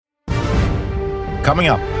Coming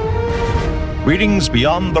up, readings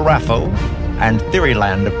beyond the Raffo and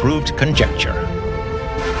Theoryland approved conjecture.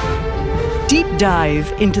 Deep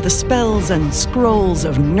dive into the spells and scrolls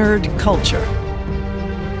of nerd culture.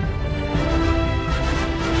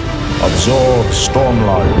 Absorb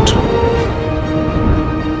Stormlight.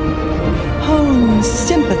 Hone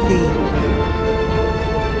sympathy.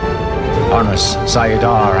 Harness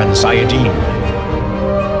Sayadar and Sayadine.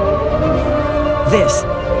 This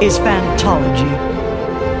is Phantology.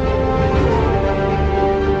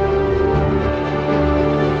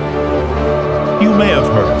 You may have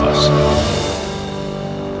heard of us.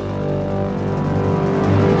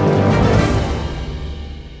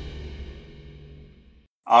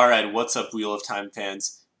 All right, what's up, Wheel of Time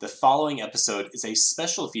fans? The following episode is a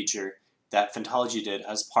special feature that Phantology did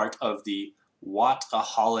as part of the What a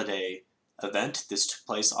Holiday event. This took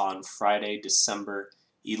place on Friday, December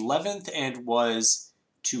 11th, and was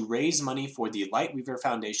to raise money for the Lightweaver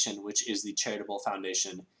Foundation, which is the charitable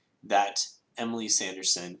foundation that Emily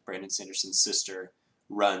Sanderson, Brandon Sanderson's sister,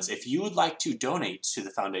 runs. If you would like to donate to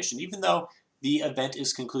the foundation, even though the event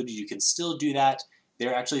is concluded, you can still do that.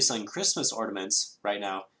 They're actually selling Christmas ornaments right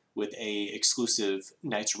now with a exclusive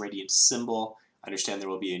Knights Radiant symbol. I understand there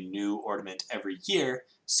will be a new ornament every year,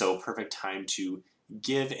 so perfect time to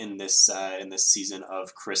give in this season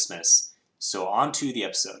of Christmas. So on to the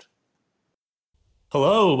episode.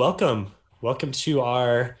 Hello, welcome to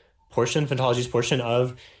our portion, Phantology's portion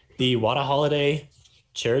of the What a Holiday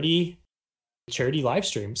charity live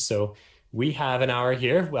stream. So we have an hour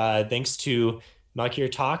here. Thanks to Melchior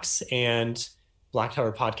Talks and Black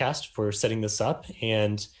Tower Podcast for setting this up,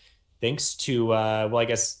 and thanks to I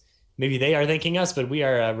guess maybe they are thanking us, but we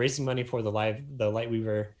are raising money for the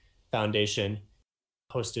Lightweaver Foundation,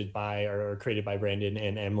 hosted by or created by Brandon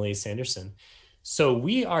and Emily Sanderson. So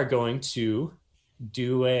we are going to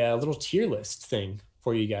do a little tier list thing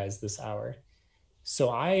for you guys this hour.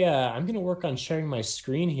 So I'm going to work on sharing my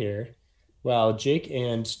screen here while Jake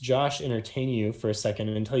and Josh entertain you for a second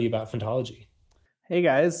and tell you about Phantology. Hey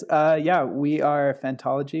guys, we are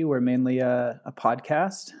Phantology. We're mainly a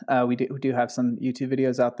podcast. We do have some YouTube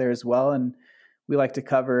videos out there as well, and we like to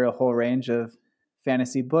cover a whole range of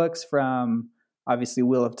fantasy books, from obviously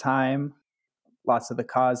Wheel of Time, lots of the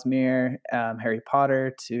Cosmere, Harry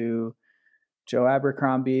Potter, to Joe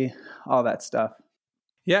Abercrombie, all that stuff.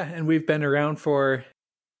 Yeah, and we've been around for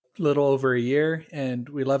a little over a year, and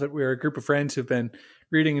we love it. We're a group of friends who've been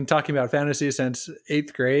reading and talking about fantasy since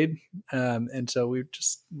 8th grade, and so we've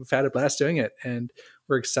had a blast doing it, and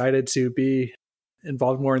we're excited to be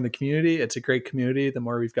involved more in the community. It's a great community the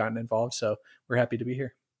more we've gotten involved, so we're happy to be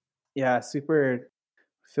here. Yeah,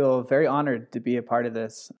 feel very honored to be a part of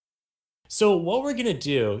this. So what we're going to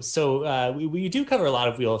do, we do cover a lot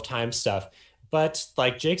of Wheel of Time stuff, but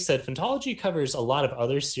like Jake said, Phantology covers a lot of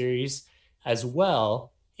other series as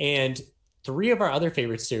well. And 3 of our other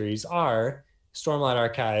favorite series are Stormlight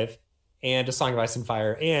Archive and A Song of Ice and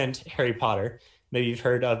Fire and Harry Potter. Maybe you've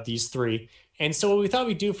heard of these 3. And so what we thought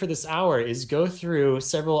we'd do for this hour is go through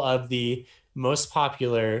several of the most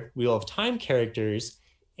popular Wheel of Time characters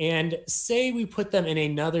and say we put them in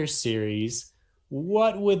another series.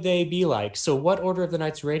 What would they be like? So what Order of the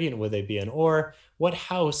Knights Radiant would they be in? Or what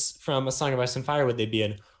house from A Song of Ice and Fire would they be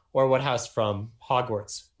in? Or what house from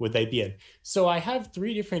Hogwarts would they be in? So I have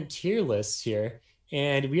 3 different tier lists here,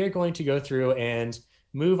 and we are going to go through and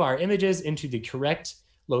move our images into the correct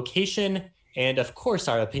location. And of course,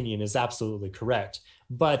 our opinion is absolutely correct.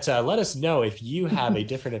 But let us know if you have a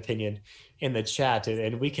different opinion in the chat,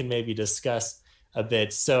 and we can maybe discuss a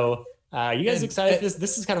bit. So are you guys excited for this?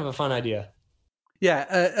 This is kind of a fun idea. Yeah,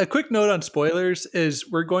 a quick note on spoilers is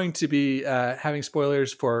we're going to be having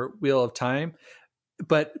spoilers for Wheel of Time,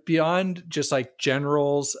 but beyond just like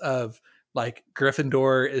generals of like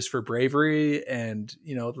Gryffindor is for bravery and,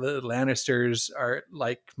 the Lannisters are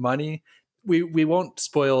like money, we won't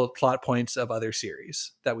spoil plot points of other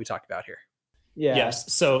series that we talk about here. Yeah.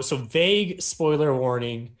 Yes. So vague spoiler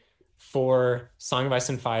warning for Song of Ice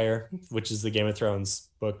and Fire, which is the Game of Thrones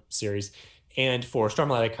book series, and for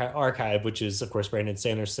Stormlight Archive, which is, of course, Brandon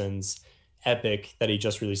Sanderson's epic that he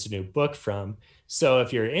just released a new book from. So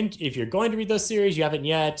if you're going to read those series, you haven't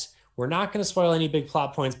yet, we're not going to spoil any big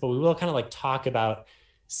plot points, but we will kind of like talk about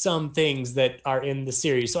some things that are in the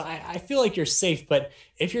series. So I feel like you're safe, but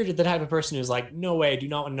if you're the type of person who's like, no way, I do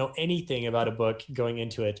not want to know anything about a book going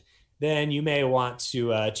into it, then you may want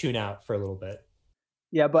to tune out for a little bit.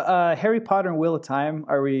 Yeah, but Harry Potter and Wheel of Time,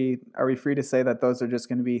 are we free to say that those are just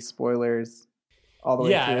going to be spoilers all the way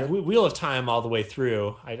through? Yeah, Wheel of Time all the way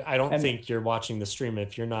through. I don't think you're watching the stream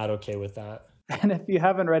if you're not okay with that. And if you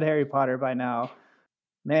haven't read Harry Potter by now,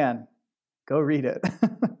 man, go read it.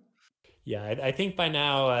 Yeah, I think by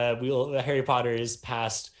now Harry Potter is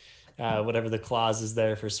past whatever the clause is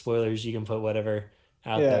there for spoilers. You can put whatever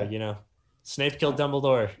out there. You know, Snape killed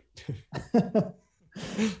Dumbledore.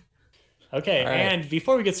 Okay, All right. and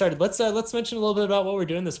before we get started, let's mention a little bit about what we're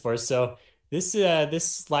doing this for. So this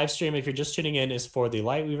live stream, if you're just tuning in, is for the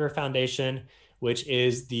Lightweaver Foundation, which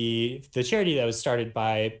is the charity that was started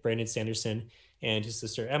by Brandon Sanderson and his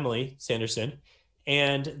sister Emily Sanderson,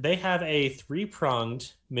 and they have a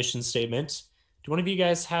 3-pronged mission statement. Do one of you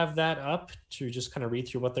guys have that up to just kind of read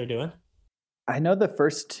through what they're doing? I know the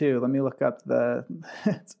first two. Let me look up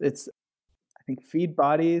it's I think feed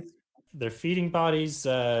bodies, They're feeding bodies,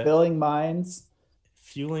 filling minds,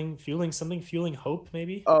 fueling hope,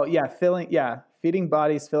 maybe. oh yeah, feeding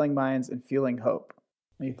bodies, filling minds, and fueling hope.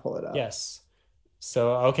 Let me pull it up. Yes.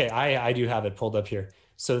 So okay, I do have it pulled up here.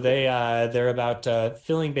 So they're about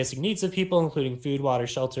filling basic needs of people, including food, water,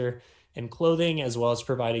 shelter, and clothing, as well as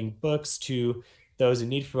providing books to those in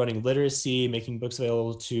need, promoting literacy, making books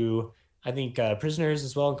available to, I think, prisoners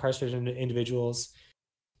as well, incarcerated individuals,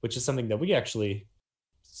 which is something that we actually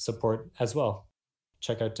support as well.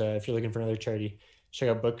 Check out, if you're looking for another charity, check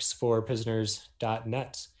out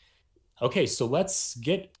booksforprisoners.net. Okay, so let's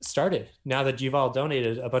get started now that you've all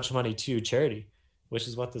donated a bunch of money to charity, which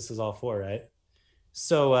is what this is all for, right?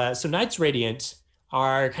 So Knights Radiant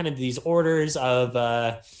are kind of these orders of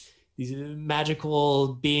these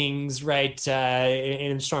magical beings, right,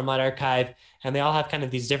 in Stormlight Archive, and they all have kind of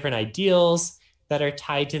these different ideals that are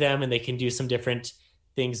tied to them, and they can do some different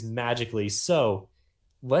things magically. So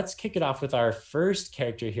let's kick it off with our first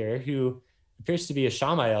character here, who appears to be a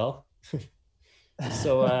Shamael.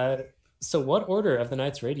 So what order of the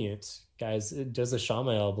Knights Radiant, guys, does a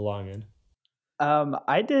Shamael belong in?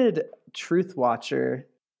 I did Truth Watcher.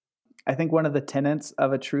 I think one of the tenets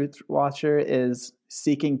of a Truth Watcher is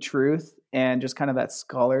seeking truth and just kind of that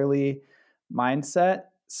scholarly mindset.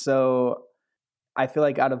 So I feel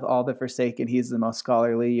like out of all the Forsaken, he's the most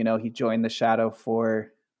scholarly. You know, he joined the Shadow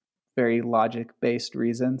for very logic-based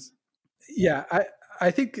reasons. Yeah, I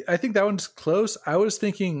think that one's close. I was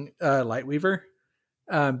thinking Lightweaver,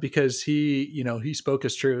 because he spoke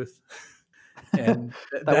his truth, and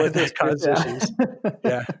that caused issues.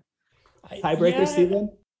 Yeah. Tiebreaker, Steven?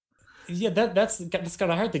 Yeah, that's kind of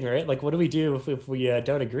a hard thing, right? Like, what do we do if we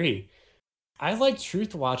don't agree? I like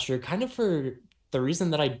Truth Watcher kind of for the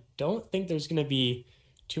reason that I don't think there's going to be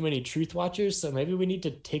too many Truth Watchers, so maybe we need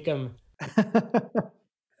to take them.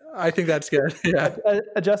 I think that's good. Yeah,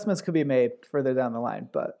 adjustments could be made further down the line,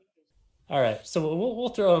 but all right. So we'll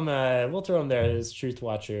throw him there as Truth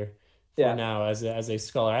Watcher for now as a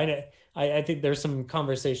scholar. I think there's some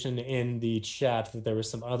conversation in the chat that there were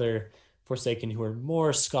some other Forsaken who were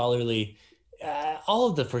more scholarly. All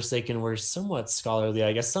of the Forsaken were somewhat scholarly,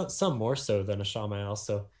 I guess. Some more so than a Shamael.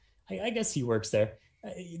 So I guess he works there.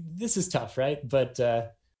 This is tough, right? But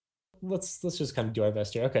let's just kind of do our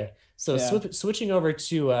best here. Okay, so switching over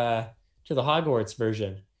to the Hogwarts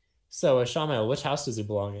version. So Shamael, which house does it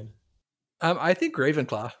belong in? I think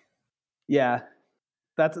Ravenclaw. Yeah,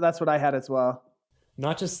 that's what I had as well.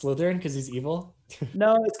 Not just Slytherin because he's evil.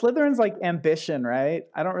 No, Slytherin's like ambition, right?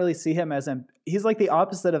 I don't really see him as he's like the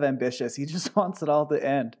opposite of ambitious. He just wants it all to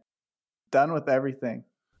end, done with everything.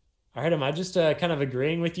 All right, am I just kind of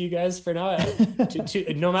agreeing with you guys for now?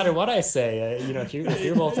 No matter what I say, if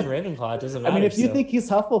you're both in Ravenclaw, it doesn't matter. I mean, if you think he's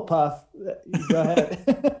Hufflepuff, go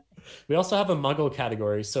ahead. We also have a Muggle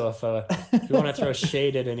category, so if we want to throw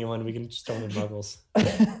shade at anyone, we can just throw in Muggles.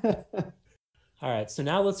 All right, so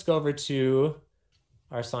now let's go over to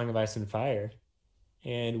our Song of Ice and Fire,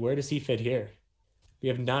 and where does he fit here? We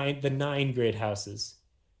have the 9 great houses.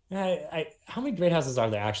 How many great houses are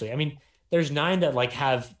there actually? I mean, there's 9 that like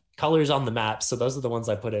have colors on the map, so those are the ones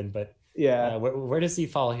I put in. But yeah, where does he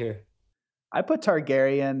fall here? I put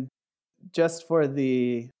Targaryen just for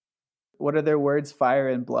what are their words? Fire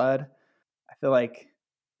and blood. I feel like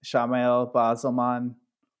Shamael, Bazelmon,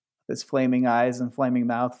 his flaming eyes and flaming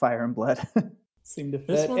mouth, fire and blood seem to fit.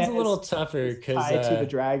 This one's a little tougher because tied to the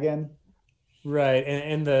dragon, right?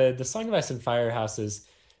 And the Song of Ice and Fire houses,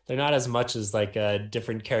 they're not as much as like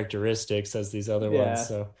different characteristics as these other ones.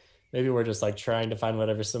 So maybe we're just like trying to find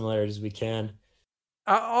whatever similarities we can.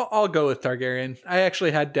 I'll go with Targaryen. I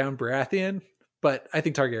actually had down Baratheon, but I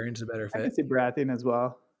think Targaryen's a better fit. I can see Baratheon as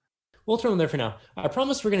well. We'll throw him there for now. I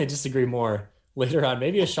promise we're going to disagree more later on.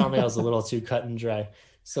 Maybe a Shamael is a little too cut and dry.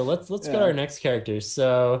 So let's go to our next character.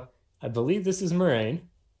 So I believe this is Moraine.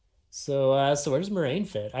 So where does Moraine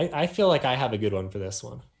fit? I feel like I have a good one for this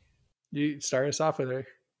one. You start us off with her.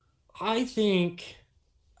 I think,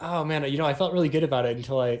 oh man, I felt really good about it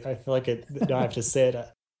until I feel like now I have to say it.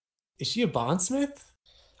 Is she a bondsmith?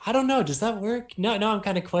 I don't know. Does that work? No, I'm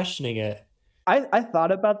kind of questioning it. I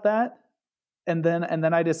thought about that, and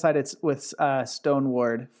then I decided with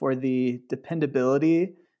Stoneward for the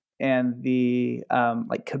dependability and the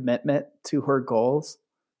like commitment to her goals.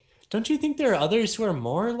 Don't you think there are others who are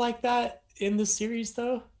more like that in the series,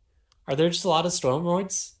 though? Are there just a lot of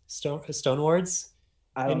Stonewards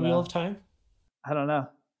in Wheel of Time? I don't know.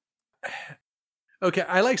 Okay,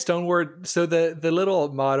 I like Stoneward. So the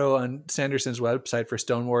little motto on Sanderson's website for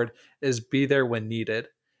Stoneward is "Be there when needed,"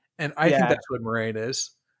 and I think that's what Moiraine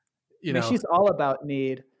is. I mean, she's all about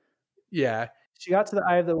need. Yeah, she got to the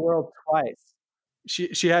Eye of the World twice.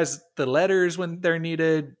 She has the letters when they're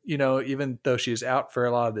needed. Even though she's out for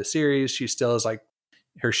a lot of the series, she still is like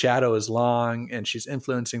her shadow is long, and she's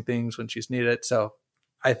influencing things when she's needed. So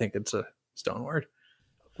I think it's a Stoneward.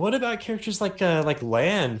 What about characters like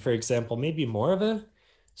Lan, for example? Maybe more of a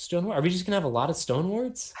Stoneward? Are we just gonna have a lot of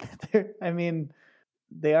Stonewards? I mean,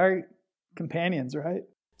 they are companions, right?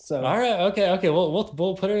 So all right, okay.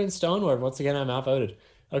 We'll put her in Stoneward. Once again, I'm outvoted.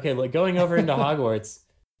 Okay, going over into Hogwarts.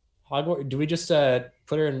 Do we just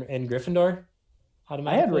put her in Gryffindor?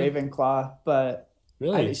 I had Ravenclaw, but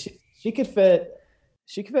really, she could fit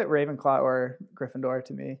Ravenclaw or Gryffindor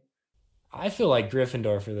to me. I feel like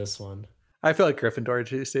Gryffindor for this one. I feel like Gryffindor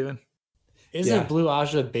too, Steven. Isn't Blue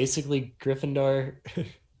Aja basically Gryffindor?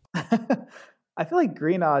 I feel like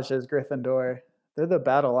Green Aja is Gryffindor. They're the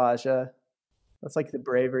Battle Aja. That's like the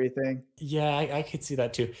bravery thing. Yeah, I could see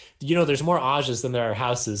that too. There's more Ajas than there are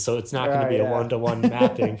houses, so it's not going to be a one-to-one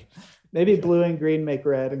mapping. Maybe blue and green make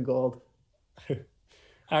red and gold.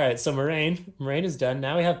 All right, so Moiraine is done.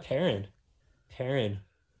 Now we have Perrin.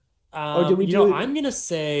 I'm going to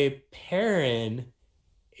say Perrin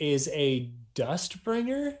is a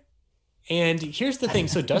Dustbringer. And here's the thing.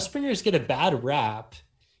 So Dustbringers get a bad rap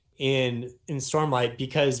in Stormlight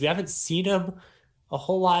because we haven't seen them a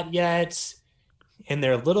whole lot yet. And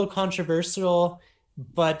they're a little controversial,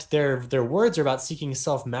 but their words are about seeking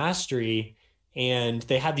self-mastery, and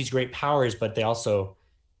they have these great powers, but they also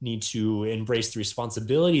need to embrace the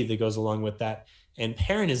responsibility that goes along with that. And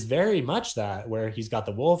Perrin is very much that, where he's got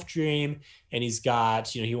the wolf dream, and he's got,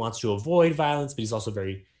 he wants to avoid violence, but he's also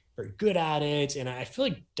very, very good at it. And I feel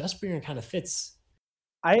like Dustbringer kind of fits.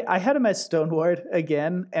 I had him as Stoneward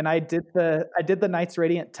again, and I did the Knights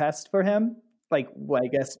Radiant test for him. Like, I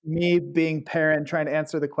guess me being Perrin trying to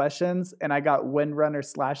answer the questions, and I got Windrunner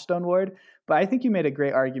 / Stoneward. But I think you made a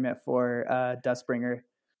great argument for Dustbringer.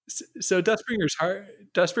 So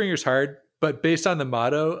Dustbringer's hard, but based on the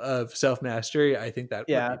motto of self-mastery, I think that would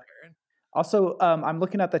be Perrin. Also, I'm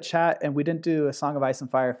looking at the chat, and we didn't do a Song of Ice and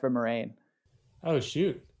Fire for Moiraine. Oh,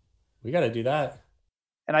 shoot. We got to do that.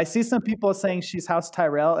 And I see some people saying she's House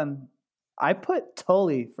Tyrell, and I put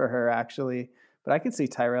Tully for her, actually. But I could see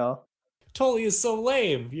Tyrell. Tully is so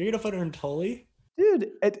lame. You're going to put her in Tully?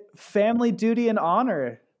 Dude, family, duty, and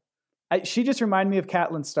honor. She just reminded me of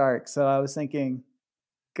Catelyn Stark, so I was thinking,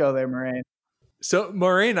 go there, Moiraine. So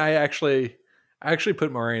Moiraine, I actually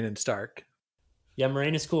put Moiraine in Stark. Yeah,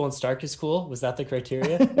 Moiraine is cool and Stark is cool. Was that the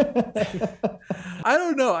criteria? I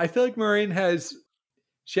don't know. I feel like Moiraine has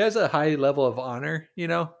a high level of honor,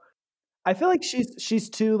 I feel like she's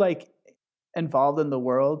too involved in the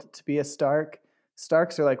world to be a Stark.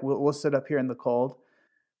 Starks are like, we'll sit up here in the cold.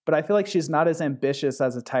 But I feel like she's not as ambitious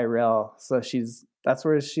as a Tyrell. So that's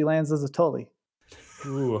where she lands as a Tully.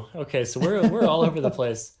 Ooh, okay. So we're all over the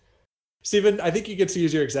place. Steven, I think you get to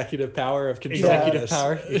use your executive power of control. Executive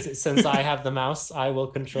power. Since I have the mouse, I will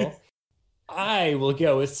control. I will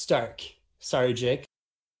go with Stark. Sorry, Jake.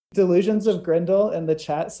 Delusions of Grendel in the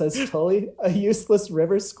chat says Tully, a useless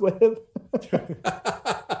river squib.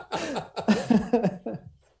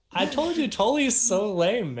 I told you Tully is so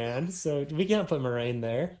lame, man. So we can't put Moiraine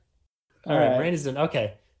there. All right, Moiraine is done.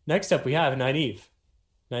 Okay, next up we have Nynaeve.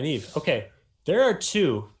 Okay, there are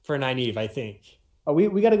two for Nynaeve, I think. Oh,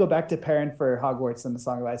 we got to go back to Perrin for Hogwarts and the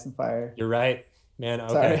Song of Ice and Fire. You're right, man.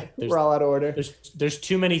 Okay, sorry, we're all out of order. There's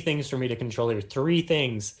too many things for me to control here. 3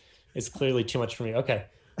 things is clearly too much for me. Okay,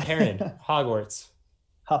 Perrin, Hogwarts.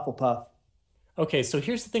 Hufflepuff. Okay, so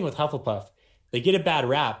here's the thing with Hufflepuff. They get a bad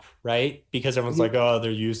rap, right? Because everyone's like, oh, they're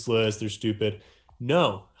useless, they're stupid.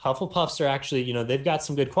 No, Hufflepuffs are actually, they've got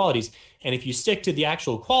some good qualities. And if you stick to the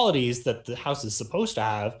actual qualities that the house is supposed to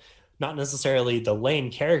have, not necessarily the lame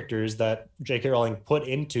characters that J.K. Rowling put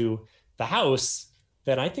into the house,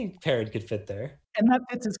 then I think Perrin could fit there. And that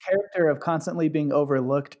fits his character of constantly being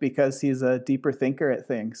overlooked because he's a deeper thinker at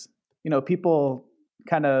things. People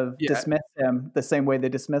kind of dismiss him the same way they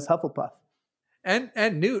dismiss Hufflepuff. And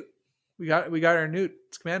Newt. We got our Newt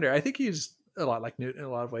Scamander. I think he's a lot like Newt in a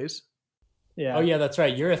lot of ways. Yeah. Oh yeah, that's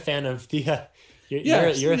right. You're a fan of the Yeah,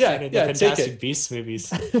 you're a yeah, fan of the yeah, take Fantastic it. Beasts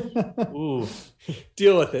movies. Ooh.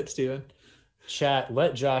 Deal with it, Steven. Chat,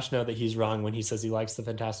 let Josh know that he's wrong when he says he likes the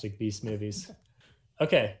Fantastic Beasts movies.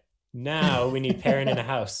 Okay. Now we need Perrin in a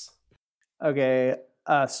house. Okay,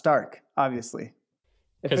 Stark, obviously.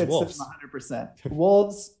 It 'Cause fits wolves. him 100%.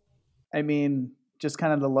 Wolves, I mean, just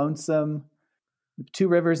kind of the lonesome. Two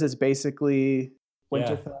Rivers is basically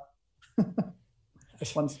Winterfell.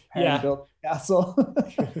 Once Perrin Yeah. built a castle.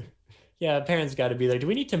 Yeah, Perrin's got to be there. Do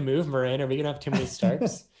we need to move Moraine? Are we gonna have too many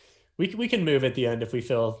Starks? we can move at the end if we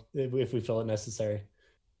feel it necessary.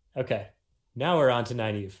 Okay, now we're on to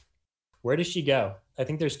Nynaeve. Where does she go? I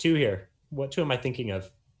think there's two here. What two am I thinking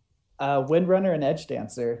of? Windrunner and Edge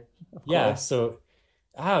Dancer. Of Yeah. course. So,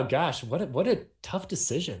 oh gosh, what a tough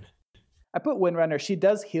decision. I put Windrunner. She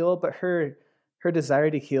does heal, but her desire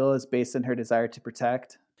to heal is based on her desire to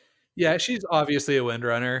protect. Yeah, she's obviously a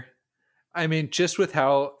Windrunner. I mean, just with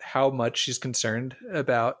how much she's concerned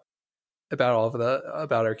about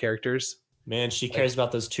about our characters. Man, she cares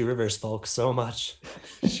about those Two Rivers folks so much.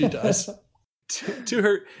 She does. to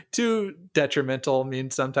her, too detrimental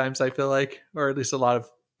means sometimes, I feel like, or at least a lot of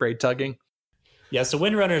braid tugging. Yeah, so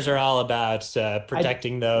Windrunners are all about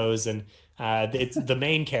protecting those, and it's the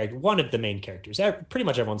main character. One of the main characters, pretty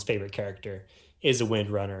much everyone's favorite character, is a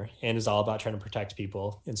Windrunner, and is all about trying to protect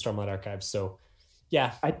people in Stormlight Archives. So,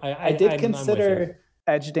 yeah, I did consider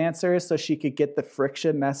Edge Dancer so she could get the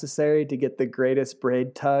friction necessary to get the greatest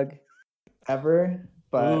braid tug ever.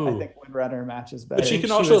 But I Ooh. think Windrunner matches better. But she can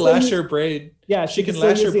she also was- lash her braid. Yeah, She can still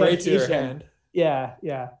lash her use the braid to her adhesion. hand. Yeah.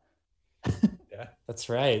 Yeah. That's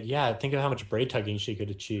right. Yeah, think of how much braid tugging she could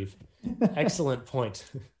achieve. Excellent point.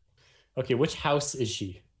 Okay, which house is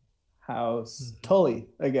she? House Tully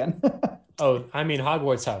again. Oh, I mean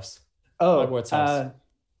Hogwarts house. Oh, Hogwarts house.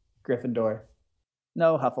 Gryffindor.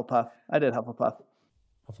 No, Hufflepuff. I did Hufflepuff.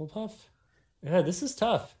 Hufflepuff? Yeah, this is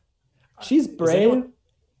tough. She's brave. anyone-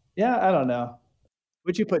 Yeah, I don't know.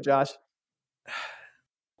 What'd you put, Josh?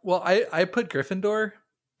 Well, I put Gryffindor,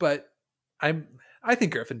 but I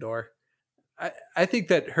think Gryffindor. I think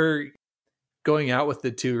that her going out with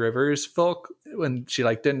the Two Rivers folk when she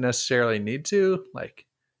didn't necessarily need to,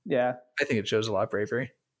 Yeah. I think it shows a lot of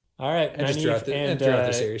bravery. All right, And just Nynaeve throughout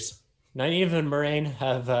the series. Nynaeve and Moraine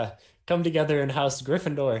have come together in House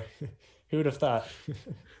Gryffindor. Who would have thought?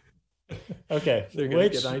 Okay, They're gonna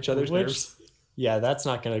get on each other's nerves. Yeah, that's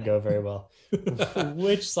not going to go very well.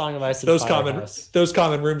 Which Song of Ice and Those Fire common house? those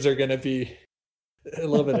common rooms are going to be a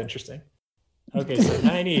little bit interesting. Okay, so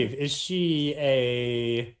Nynaeve, is she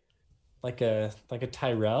a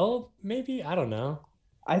Tyrell? Maybe, I don't know.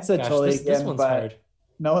 I said Gosh, Tully this again, one's but hard.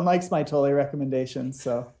 no one likes my Tully recommendations,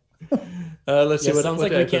 so Let's see Yeah, what sounds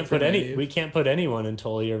what like I we put can't for put Nynaeve. we can't put anyone in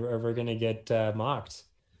Tully, or we're gonna get mocked.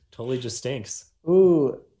 Tully just stinks.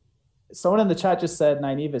 ooh. Someone in the chat just said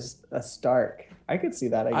Nynaeve is a Stark. I could see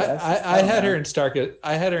that, I guess. I don't had know. her in Stark.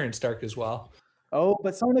 I had her in Stark as well. Oh,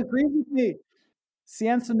 but someone agrees with me.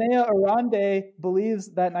 Ciancinea Arande believes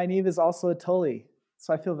that Nynaeve is also a Tully,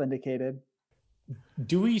 so I feel vindicated.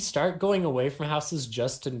 Do we start going away from houses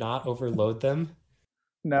just to not overload them?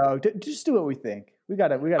 No, just do what we think. We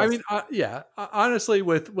gotta. I mean, yeah. Honestly,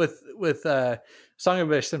 with Song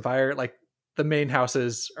of Ice and Fire, the main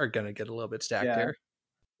houses are gonna get a little bit stacked Yeah. here.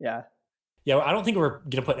 yeah. Yeah, I don't think we're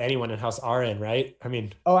gonna put anyone in House RN, right? I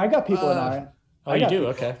mean, Oh, I got people in our. oh, I you got do? people.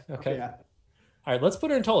 Okay. Yeah. All right, let's put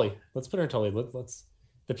her in Tully. Let's.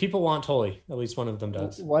 The people want Tully. At least one of them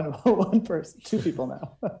does. One person, two people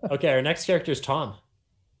now. Okay, our next character is Tom.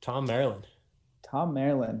 Tom Maryland. Tom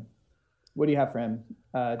Maryland. What do you have for him?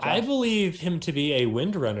 Josh? I believe him to be a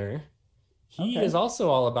Windrunner. He Okay. is also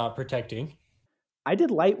all about protecting. I did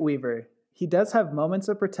Lightweaver. He does have moments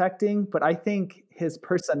of protecting, but I think his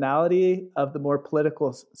personality of the more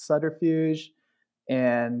political subterfuge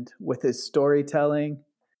and with his storytelling.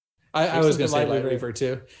 I was gonna say Lightweaver. Lightweaver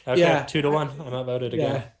too. Okay, Yeah. 2-1. I'm outvoted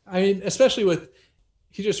again. Yeah, I mean, especially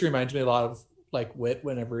he just reminds me a lot of Wit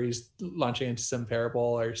whenever he's launching into some parable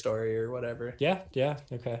or story or whatever. Yeah,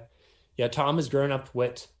 okay. Yeah, Tom has grown up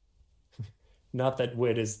Wit. Not that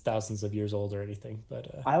Wit is thousands of years old or anything,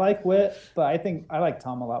 but I like Wit, but I think I like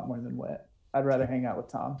Tom a lot more than Wit. I'd rather hang out with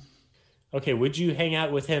Tom. okay, would you hang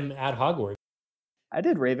out with him at Hogwarts? I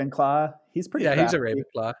did Ravenclaw. He's pretty Yeah, he's a crafty.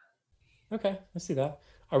 Ravenclaw. Okay, I see that.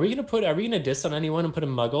 Are we gonna diss on anyone and put a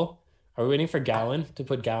Muggle? Are we waiting for Gowan to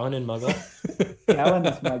put Gowan in Muggle? Alan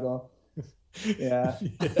is Muggle. Yeah.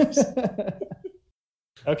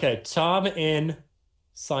 Okay, Tom in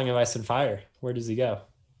Song of Ice and Fire. Where does he go?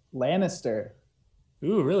 Lannister.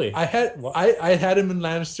 Ooh, really? I had him in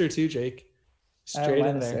Lannister too, Jake. Straight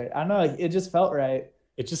in there. Lannister. I don't know. It just felt right.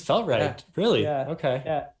 It just felt right. Yeah. Really? Yeah. Okay.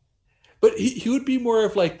 Yeah. But he would be more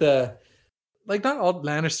of like like not all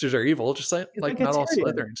Lannisters are evil, just like He's like a not all Tyrion.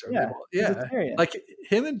 Slytherins are Yeah, evil. he's a Yeah. Tyrion. Like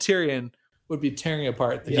him and Tyrion would be tearing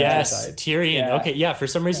apart the Yes, countryside. Tyrion. Yeah. Okay, yeah. For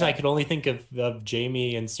some reason, I Yeah. could only think of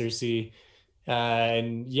Jamie and Cersei,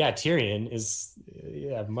 and yeah, Tyrion is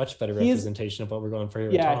a much better He's- representation of what we're going for here.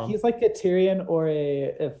 with Yeah, Tom. he's like a Tyrion, or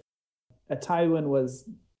if a Tywin was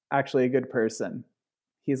actually a good person.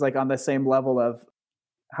 He's like on the same level of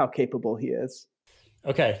how capable he is.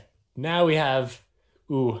 Okay, now we have.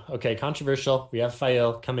 Okay, controversial. We have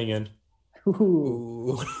Fael coming in.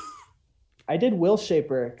 Ooh. Ooh. I did Will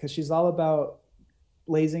Shaper because she's all about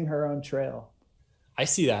blazing her own trail. I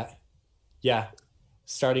see that. Yeah,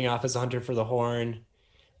 starting off as a hunter for the Horn,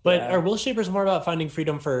 but Yeah. are Will Shapers more about finding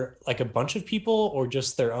freedom for like a bunch of people or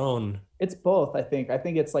just their own? It's both, I think. I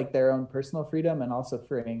think it's like their own personal freedom and also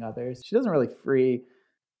freeing others. She doesn't really free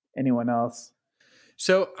anyone else.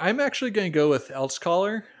 So I'm actually going to go with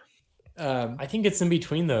Elsecaller. I think it's in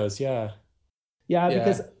between those. Yeah. Yeah, Yeah.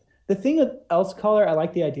 because the thing with Elsecaller, I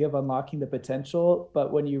like the idea of unlocking the potential,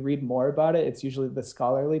 but when you read more about it, it's usually the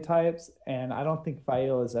scholarly types, and I don't think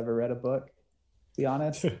Fael has ever read a book, to be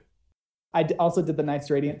honest. Also did the Knights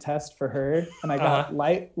Radiant test for her, and I got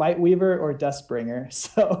Light Weaver or Dustbringer,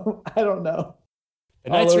 so I don't know.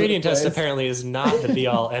 The All Knights over the Radiant test place. apparently is not the be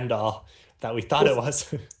all end all that we thought it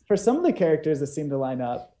was. For some of the characters, it seemed to line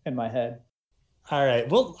up in my head. All right.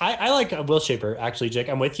 Well, I like Will Shaper, actually, Jake.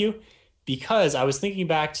 I'm with you because I was thinking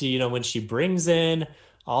back to, when she brings in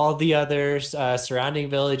all the other surrounding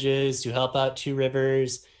villages to help out Two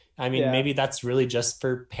Rivers. I mean, Yeah. maybe that's really just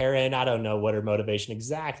for Perrin. I don't know what her motivation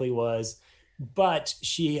exactly was, but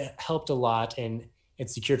she helped a lot and it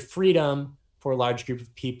secured freedom for a large group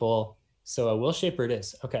of people. So Will Shaper it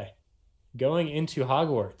is. Okay. Going into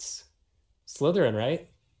Hogwarts. Slytherin, right?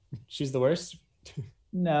 She's the worst?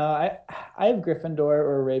 No, I have Gryffindor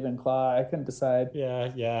or Ravenclaw. I couldn't decide.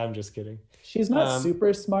 Yeah, I'm just kidding. She's not Um,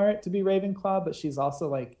 super smart to be Ravenclaw, but she's also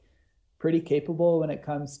like pretty capable when it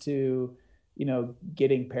comes to,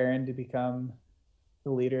 getting Perrin to become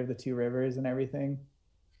the leader of the Two Rivers and everything.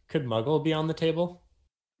 Could Muggle be on the table?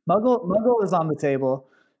 Muggle is on the table.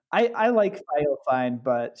 I like Fael fine,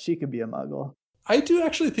 but she could be a Muggle. I do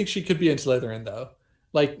actually think she could be in Slytherin though.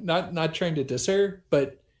 Like not trying to diss her,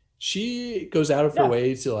 but she goes out of her Yeah.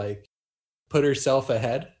 way to like put herself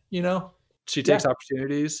ahead, She takes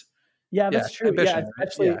opportunities. Yeah, that's true. ambition,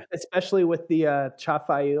 Yeah, right? especially with the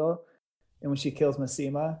Chafail and when she kills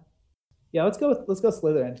Massima. Yeah, let's go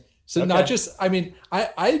Slytherin. So Okay. not just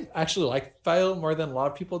I actually like Fael more than a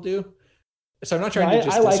lot of people do. So I'm not trying No, to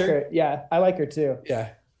just I diss like her. her. Yeah, I like her too. Yeah.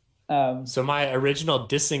 So my original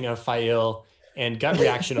dissing of Fael and gut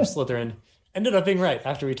reaction of Slytherin ended up being right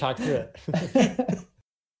after we talked through it.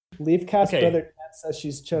 Leafcast Okay. brother Kat says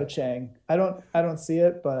she's Cho Chang. I don't see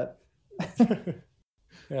it, but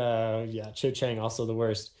Yeah, Cho Chang also the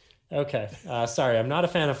worst. Okay, sorry, I'm not a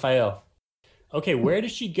fan of Fael. Okay, where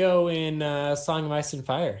does she go in Song of Ice and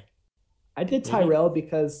Fire? I did Maybe. Tyrell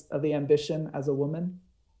because of the ambition as a woman.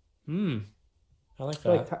 I like I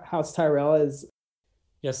feel that. like House Tyrell is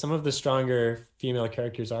Yeah, some of the stronger female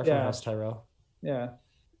characters are from Yeah. House Tyrell. yeah.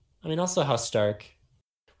 I mean, also House Stark.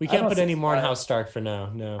 We I can't don't put see any more in Stark. House Stark for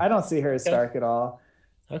now. No. I don't see her as Okay. Stark at all.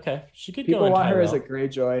 Okay, she could go People in want her Tyrell. as a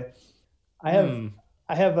Greyjoy.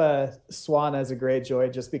 I have a Swan as a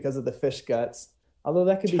Greyjoy just because of the fish guts. Although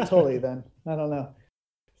that could be Tully then. I don't know.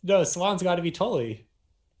 No, Swan's got to be Tully.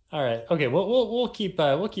 All right. Okay. We'll keep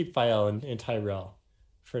Fael and Tyrell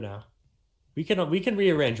for now. We can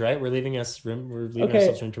rearrange, right? We're leaving room. We're leaving Okay.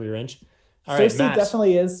 ourselves room to rearrange. All right, Cersei Matt.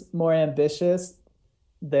 definitely is more ambitious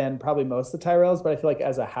than probably most of the Tyrells, but I feel like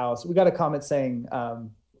as a house, we got a comment saying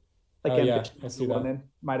like Oh, yeah, ambition I as see a that. woman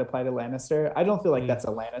might apply to Lannister. I don't feel like that's a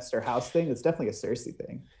Lannister house thing. It's definitely a Cersei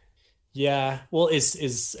thing. Yeah. Well,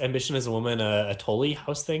 is ambition as a woman a Tully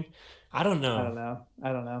house thing? I don't know.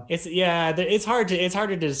 I don't know. It's hard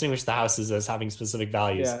to distinguish the houses as having specific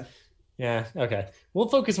values. Yeah. Yeah. Okay. We'll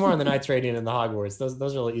focus more on the Knights Radiant and the Hogwarts. Those are a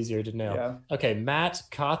little easier to nail. Yeah. Okay, Matt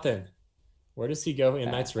Cawthon. Where does he go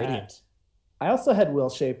in Knights Radiant? I also had Will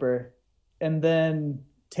Shaper, and then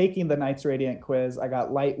taking the Knights Radiant quiz, I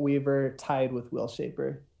got Light Weaver tied with Will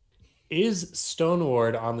Shaper. Is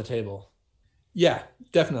Stoneward on the table? Yeah,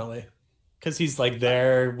 definitely. Because he's like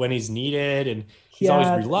there when he's needed, and he's Yeah,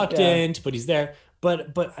 always reluctant, but he's there.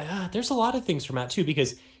 But there's a lot of things for Matt too,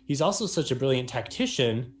 because he's also such a brilliant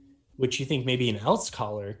tactician, which you think maybe an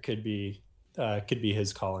Elsecaller could be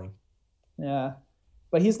his calling. Yeah.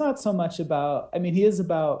 But he's not so much about, I mean, he is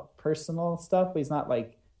about personal stuff, but he's not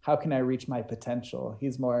like, how can I reach my potential?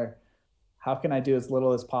 He's more, how can I do as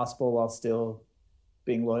little as possible while still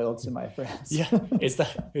being loyal to my friends. Yeah. Is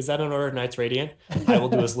that an order of Knights Radiant? I will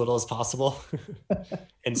do as little as possible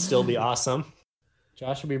and still be awesome.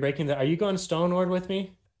 Josh, are we breaking that? Are you going Stone Ward with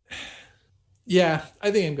me? Yeah,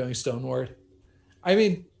 I think I'm going Stone Ward. I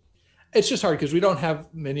mean, it's just hard because we don't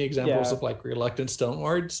have many examples of like reluctant Stone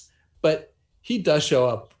Wards, but he does show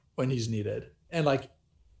up when he's needed. And like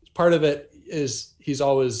part of it is he's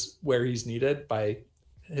always where he's needed by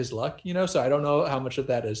his luck, you know? So I don't know how much of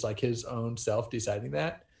that is like his own self deciding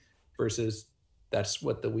that versus that's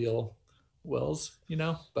what the wheel wills, you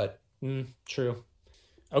know? But true.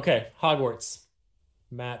 Okay, Hogwarts.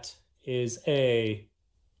 Matt is a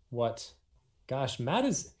what? Gosh,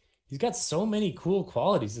 he's got so many cool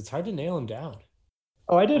qualities. It's hard to nail him down.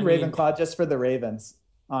 Oh, I did Ravenclaw just for the Ravens,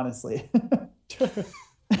 honestly.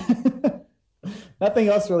 Nothing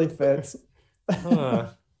else really fits.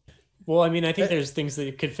 Well, I mean, I think there's things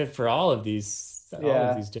that could fit for all of these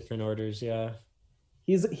different orders. Yeah.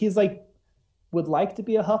 He's like would like to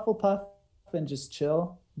be a Hufflepuff and just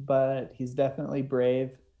chill, but he's definitely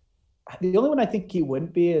brave. The only one I think he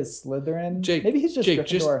wouldn't be is Slytherin. Maybe he's just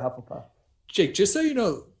Gryffindor or Hufflepuff. Jake, just so you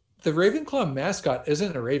know, the Ravenclaw mascot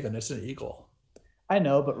isn't a raven; it's an eagle. I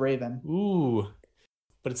know, but Raven. Ooh,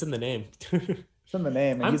 but it's in the name. It's in the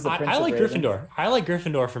name, and he's the Prince I like of Raven. Gryffindor. I like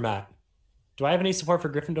Gryffindor for Matt. Do I have any support for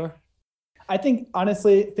Gryffindor? I think,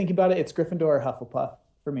 honestly, thinking about it, it's Gryffindor or Hufflepuff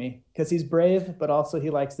for me because he's brave, but also he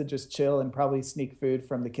likes to just chill and probably sneak food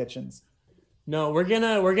from the kitchens. No, we're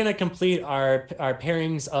gonna complete our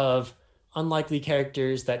pairings of unlikely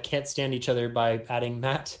characters that can't stand each other by adding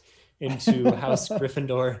Matt into House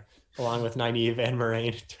Gryffindor along with Nynaeve and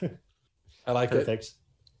Moraine. I like Perfect. it.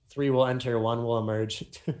 3 will enter, 1 will emerge.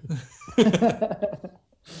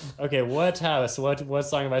 Okay, what house? What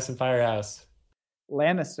Song of Ice and Fire house?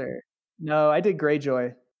 Lannister. No, I did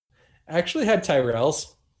Greyjoy. I actually had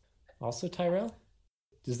Tyrell's. Also Tyrell?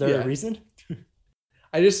 Is there a reason?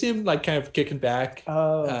 I just see him like kind of kicking back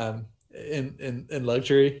Oh. in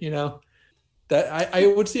luxury, you know. That I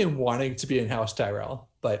would see him wanting to be in House Tyrell,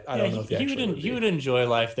 but I don't know if he would enjoy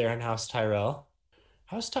life there in House Tyrell.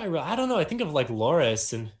 House Tyrell, I don't know. I think of like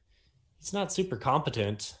Loras, and he's not super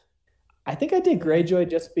competent. I think I did Greyjoy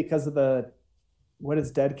just because of the what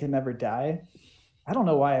is dead can never die. I don't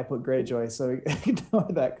know why I put Greyjoy, so ignore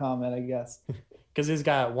that comment, I guess. Because he's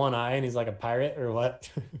got one eye and he's like a pirate, or what?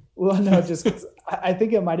 Well, no, just I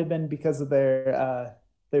think it might have been because of their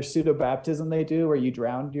pseudo baptism they do, where you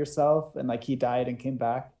drowned yourself and like he died and came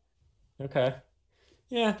back. Okay,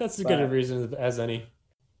 yeah, that's as good a reason as any.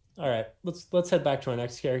 All right, let's head back to our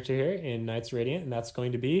next character here in Knights Radiant, and that's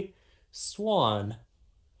going to be Swan.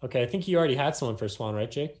 Okay, I think you already had someone for Swan, right,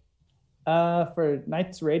 Jake? For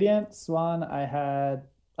Knights Radiant, Swan, I had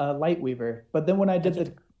Lightweaver. But then when I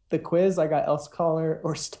did the quiz, I got Elsecaller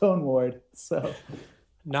or Stoneward. So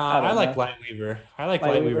I like Lightweaver. I like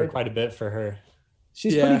Lightweaver quite a bit for her.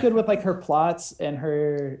 She's pretty good with like her plots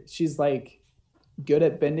and she's like good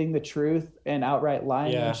at bending the truth and outright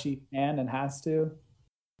lying when she can and has to.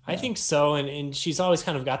 I think so, and she's always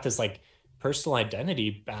kind of got this like personal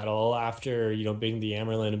identity battle after, you know, being the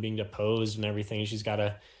Amyrlin and being deposed and everything. She's got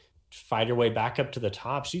to fight her way back up to the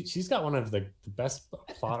top. She's got one of the best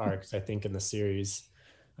plot arcs, I think, in the series.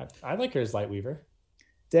 I like her as Lightweaver.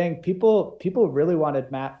 Dang, people really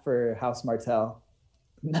wanted Matt for House Martell.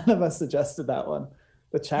 None of us suggested that one.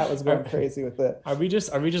 The chat was going crazy with it. Are we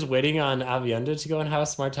just waiting on Avienda to go in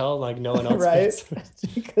House Martell like no one else? Right?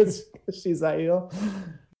 Because she's Aiel.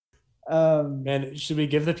 Man, should we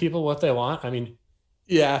give the people what they want? I mean,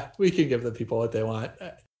 yeah, we can give the people what they want.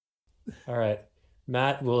 All right.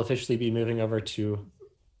 Matt will officially be moving over to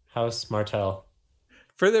House Martell.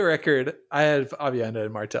 For the record, I have Avienda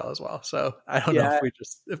and Martell as well. So I don't know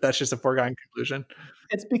if that's just a foregone conclusion.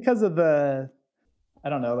 It's because of the, I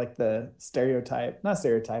don't know, like the not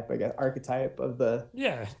stereotype, I guess, archetype of the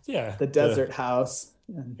desert house.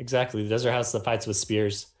 Exactly. The desert house that fights with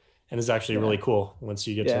spears and is actually really cool once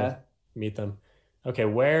you get to meet them. Okay,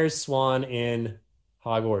 where's Swan in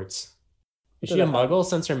Hogwarts? Is she a muggle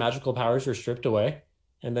since her magical powers were stripped away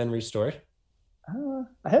and then restored?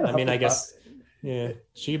 I guess, yeah.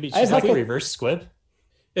 She's like a reverse Squib.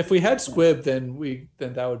 If we had Squib, then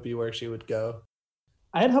that would be where she would go.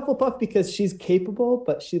 I had Hufflepuff because she's capable,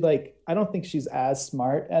 but I don't think she's as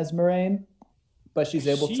smart as Moraine, but she's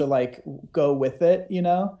able to like go with it, you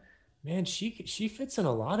know? Man, she fits in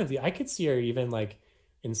a lot of I could see her even like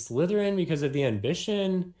in Slytherin because of the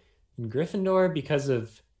ambition, in Gryffindor because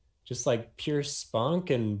of just like pure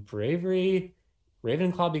spunk and bravery,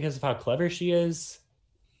 Ravenclaw because of how clever she is.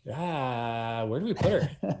 Where do we put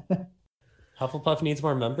her? Hufflepuff needs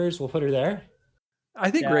more members. We'll put her there.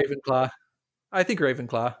 I think Ravenclaw. I think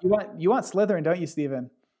Ravenclaw. You want Slytherin, don't you, Steven?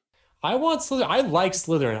 I want Slytherin. I like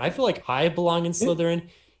Slytherin. I feel like I belong in Slytherin,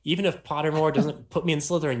 even if Pottermore doesn't put me in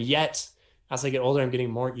Slytherin yet. As I get older, I'm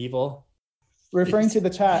getting more evil. Referring to the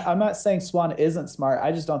chat, I'm not saying Swan isn't smart.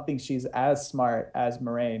 I just don't think she's as smart as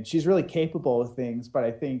Moraine. She's really capable of things, but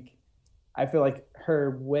I feel like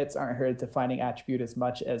her wits aren't her defining attribute as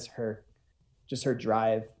much as her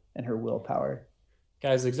drive and her willpower.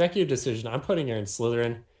 Guys, executive decision. I'm putting her in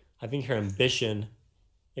Slytherin. I think her ambition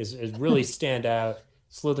is really stand out.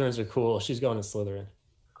 Slytherins are cool. She's going to Slytherin.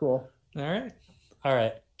 Cool. All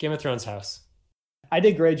right. Game of Thrones house. I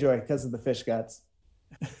did Greyjoy because of the fish guts.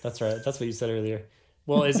 That's right. That's what you said earlier.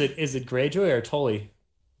 Well, is it Greyjoy or Tully?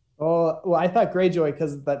 Well, I thought Greyjoy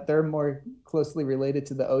because that they're more closely related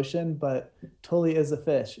to the ocean, but Tully is a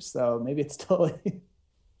fish, so maybe it's Tully.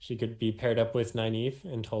 She could be paired up with Nynaeve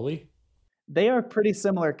and Tully. They are pretty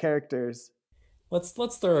similar characters. Let's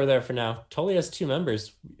throw her there for now. Tully has 2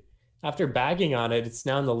 members. After bagging on it, it's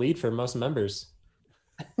now in the lead for most members.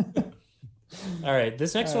 All right,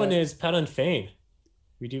 this next one is Pet and Fane.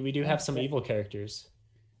 We do have some evil characters.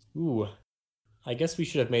 Ooh, I guess we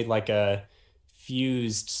should have made like a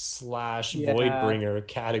fused / Voidbringer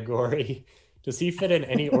category. Does he fit in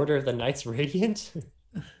any order of the Knights Radiant?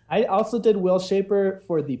 I also did Will Shaper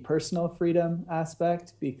for the personal freedom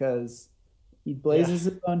aspect because he blazes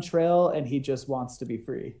his own trail and he just wants to be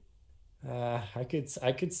free. I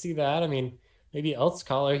could see that. I mean, maybe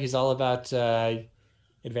Elfscaller, he's all about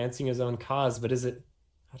advancing his own cause, but is it,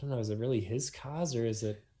 I don't know, is it really his cause or is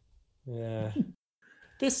it,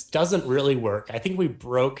 this doesn't really work. I think we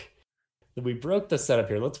broke the setup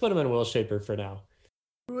here. Let's put him in Will Shaper for now.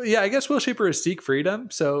 Yeah, I guess Will Shaper is seek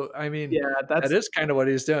freedom. So, I mean, that is kind of what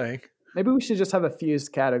he's doing. Maybe we should just have a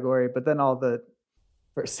fused category, but then all the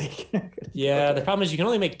Forsaken. Yeah, the problem is you can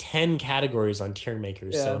only make 10 categories on tier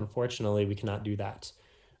makers, so unfortunately we cannot do that.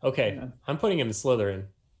 Okay, I'm putting him in Slytherin.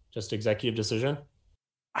 Just executive decision?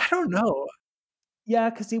 I don't know. Yeah,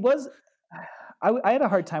 because he was... I had a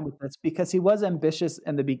hard time with this because he was ambitious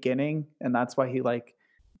in the beginning, and that's why he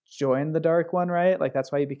joined the Dark One, right? Like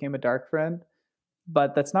that's why he became a Dark Friend.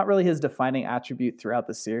 But that's not really his defining attribute throughout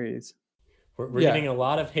the series. We're getting a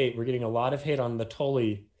lot of hate. We're getting a lot of hate on the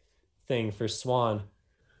Tully thing for Swan.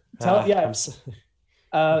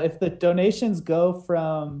 If the donations go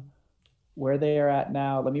from where they are at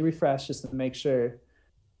now, let me refresh just to make sure.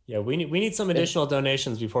 Yeah, we need some additional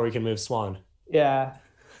donations before we can move Swan. Yeah.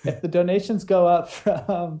 If the donations go up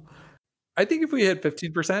from... I think if we hit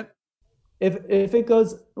 15%. If it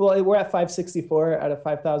goes... Well, we're at 564 out of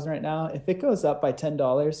 5,000 right now. If it goes up by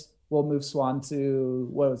 $10, we'll move Swan to,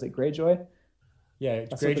 what was it, Greyjoy? Yeah,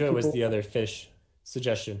 Greyjoy was the other fish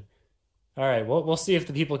suggestion. All right, we'll see if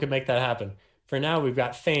the people can make that happen. For now, we've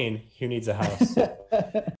got Fane, who needs a house.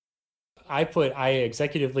 I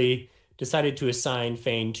executively decided to assign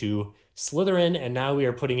Fane to Slytherin, and now we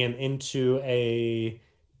are putting him into a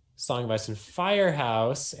Song of Ice and Fire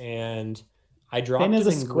house, and I dropped him in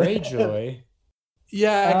Greyjoy.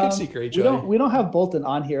 Yeah, I could see Greyjoy. We don't have Bolton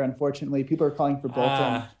on here, unfortunately. People are calling for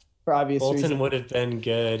Bolton for obvious reasons. Bolton would have been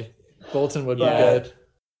good. Bolton would be good.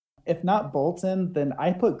 If not Bolton, then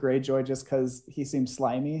I put Greyjoy just because he seems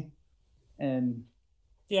slimy, and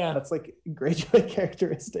that's like Greyjoy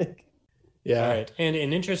characteristic. Yeah. All right. And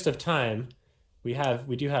in interest of time, we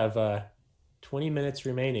do have 20 minutes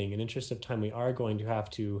remaining. In interest of time, we are going to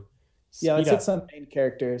have to let's hit some main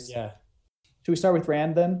characters. Yeah. Should we start with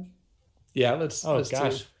Rand then? Yeah, let's. Oh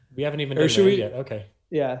gosh, we haven't even done Rand yet. Okay.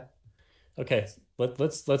 Yeah. Okay.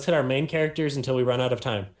 Let's hit our main characters until we run out of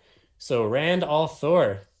time. So Rand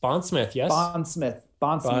al'Thor, Bondsmith, yes. Bondsmith.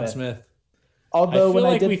 Although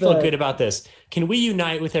I feel we feel good about this. Can we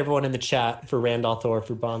unite with everyone in the chat for Rand al'Thor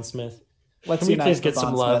for Bondsmith? Can we please get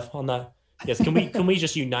some love on that? Yes. Can we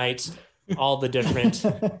just unite all the different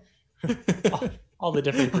all the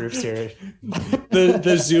different groups here?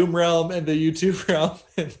 The Zoom realm and the YouTube realm.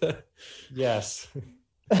 Yes.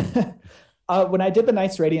 When I did the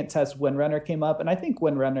Knights Radiant test, Windrunner came up, and I think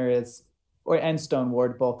Windrunner and Stone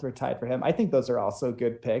Ward both were tied for him. I think those are also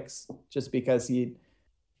good picks, just because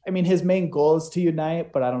his main goal is to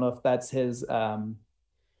unite, but I don't know if that's his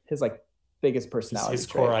biggest personality. His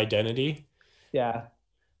core identity. Yeah.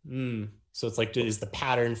 So it's is the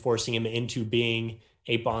pattern forcing him into being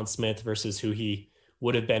a Bondsmith versus who he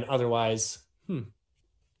would have been otherwise? Don't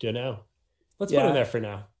know. Let's put him there for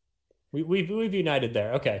now. We've united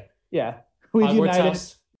there. Okay. Yeah. We've Hogwarts united.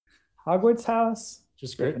 House. Hogwarts House.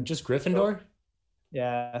 Just Gryffindor?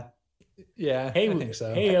 Yeah. Yeah, hey, I think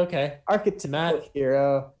so. Hey, okay. Archetypal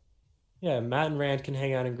hero. Yeah, Matt and Rand can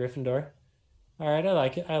hang out in Gryffindor. All right,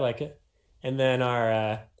 I like it. And then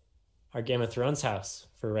our our Game of Thrones house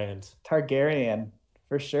for Rand. Targaryen,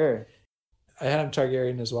 for sure. I had him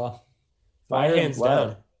Targaryen as well. My Fire and hands blood.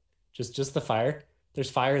 down. Just the fire. There's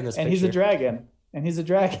fire in this And picture. he's a dragon. And he's a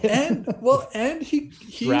dragon. And he's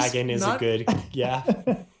Dragon is not, a good, yeah.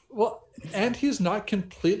 Well, and he's not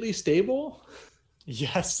completely stable.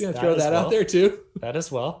 Yes. Gonna throw that out there too. That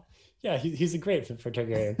as well. Yeah, he's a great fit for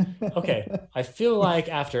Targaryen. Okay, I feel like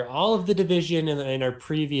after all of the division in our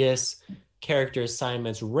previous character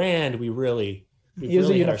assignments, Rand, we really hit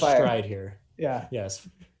our unifier. stride here. Yeah. Yes.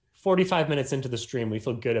 45 minutes into the stream, we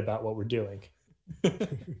feel good about what we're doing.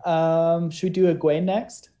 Should we do Egwene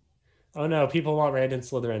next? Oh no, people want Rand and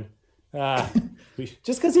Slytherin.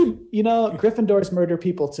 Just because Gryffindors murder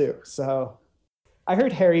people too. So I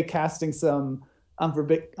heard Harry casting some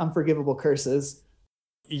unforgivable curses.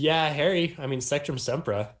 Yeah, Harry. I mean, Sectum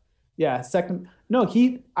Sempra. Yeah,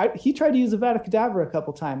 he tried to use Avada Kedavra a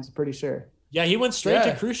couple times, I'm pretty sure. Yeah, he went straight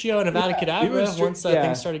to Crucio and Avada Kedavra once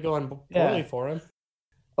things started going poorly for him.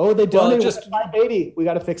 Oh, they donated just 580. We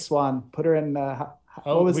got to fix Swan. Put her in.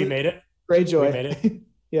 Made it. Greyjoy. We made it.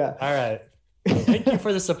 Yeah. All right. Thank you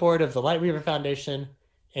for the support of the Lightweaver Foundation,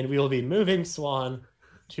 and we will be moving Swan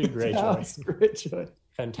to Greyjoy. Greyjoy.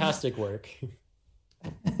 Fantastic work.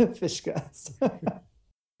 Fish guts.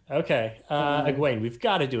 Okay, Egwene. We've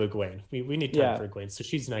got to do Egwene. We need time for Egwene, so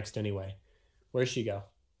she's next anyway. Where's she go?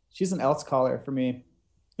 She's an Elsecaller for me.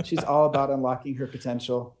 She's all about unlocking her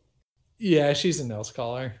potential. Yeah, she's an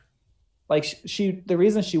Elsecaller. Like the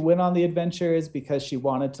reason she went on the adventure is because she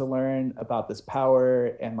wanted to learn about this power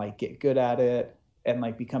and like get good at it and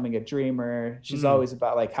like becoming a dreamer. She's always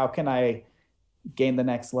about like, how can I gain the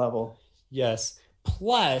next level? Yes.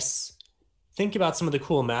 Plus, think about some of the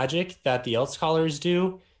cool magic that the Elsecolors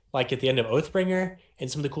do, like at the end of Oathbringer,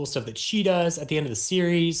 and some of the cool stuff that she does at the end of the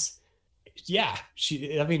series. Yeah,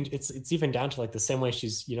 it's even down to like the same way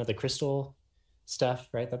she's, the crystal stuff,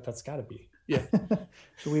 right? That's got to be. Yeah.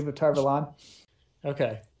 The Weave of Tarvalon.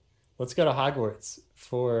 Okay, let's go to Hogwarts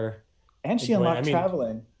for. And she unlocked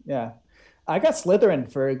traveling. Yeah, I got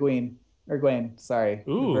Slytherin for Egwene. Sorry,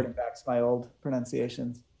 reverting back to my old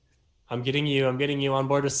pronunciations. I'm getting you on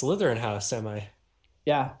board with Slytherin house, am I?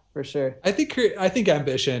 Yeah, for sure. I think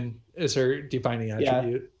ambition is her defining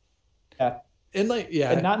attribute. Yeah. And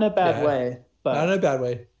and not in a bad way, but not in a bad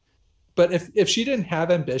way. But if she didn't have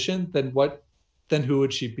ambition, then who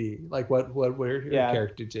would she be? Like what would her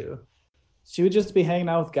character do? She would just be hanging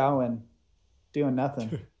out with Gawain, doing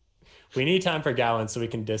nothing. We need time for Gawain so we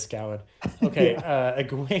can diss Gawain. Okay,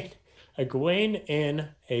 Egwene in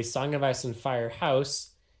A Song of Ice and Fire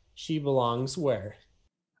house. She belongs where?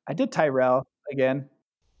 I did Tyrell again.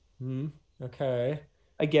 Okay.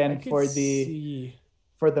 Again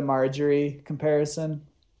for the Marjorie comparison.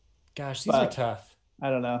 Gosh, these are tough.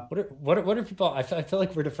 I don't know. What are people? I feel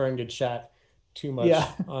like we're deferring to chat too much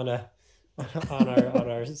on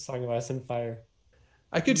our Song of Ice and Fire.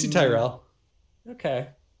 I could see Tyrell. Okay.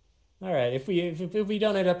 All right. If we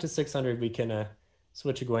donate up to 600, we can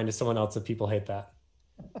switch Egwene to someone else if people hate that.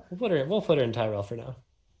 We'll put her in Tyrell for now.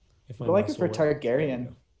 I like it for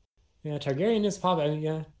Targaryen. Yeah, Targaryen is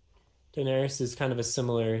probably Daenerys is kind of a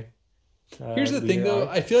similar. Here's the thing, though.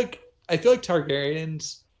 I feel like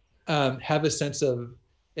Targaryens have a sense of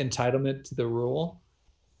entitlement to the rule,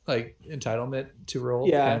 like entitlement to rule.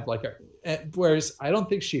 Yeah. Kind of whereas I don't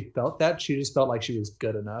think she felt that. She just felt like she was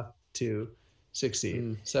good enough to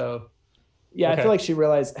succeed. So. Yeah, okay. I feel like she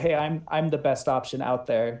realized, hey, I'm the best option out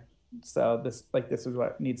there. So this is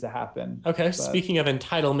what needs to happen. Okay, but speaking of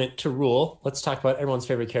entitlement to rule, let's talk about everyone's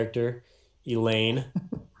favorite character, Elaine.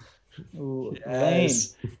 Ooh,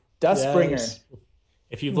 yes. Elaine, Dustbringer. Yes.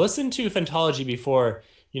 If you've listened to Phantology before,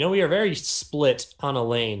 we are very split on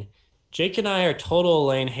Elaine. Jake and I are total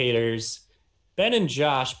Elaine haters. Ben and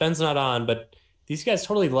Josh, Ben's not on, but these guys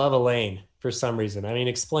totally love Elaine for some reason. I mean,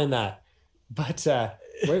 explain that. But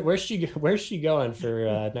where's she going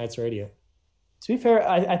for Knights Radiant? To be fair,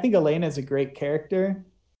 I think Elaine is a great character.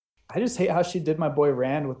 I just hate how she did my boy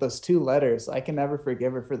Rand with those 2 letters. I can never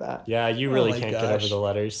forgive her for that. Yeah, you really can't get over the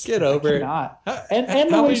letters. Get over it.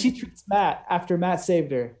 And the way she treats Matt after Matt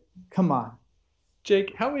saved her. Come on.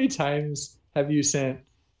 Jake, how many times have you sent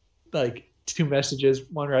like 2 messages,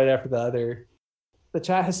 one right after the other? The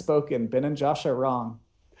chat has spoken. Ben and Josh are wrong.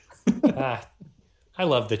 I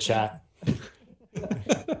love the chat.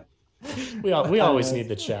 We always need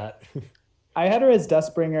the chat. I had her as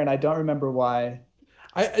Dustbringer, and I don't remember why.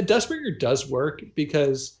 Dustbringer does work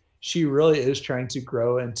because she really is trying to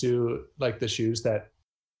grow into like the shoes that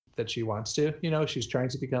she wants to. She's trying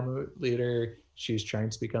to become a leader. She's trying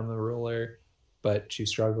to become a ruler, but she's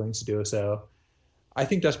struggling to do so. I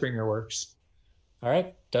think Dustbringer works. All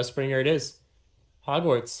right, Dustbringer it is.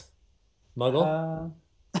 Hogwarts. Muggle.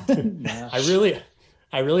 Nah.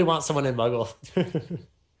 I really want someone in Muggle.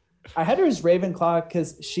 I had her as Ravenclaw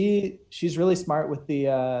because she's really smart with the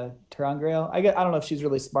Terangrial. I don't know if she's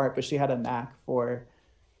really smart, but she had a knack for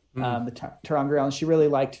the Terangrial, and she really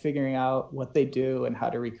liked figuring out what they do and how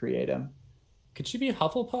to recreate them. Could she be a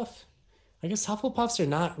Hufflepuff? I guess Hufflepuffs are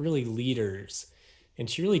not really leaders, and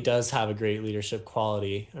she really does have a great leadership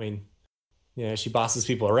quality. I mean, she bosses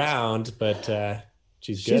people around, but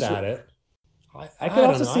she's good at it. I could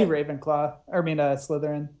also see Ravenclaw.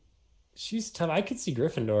 Slytherin. She's tough. I could see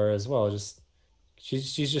Gryffindor as well. Just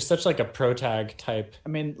she's just such like a protag type. I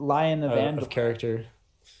mean, Lion of character.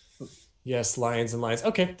 Yes, lions and lions.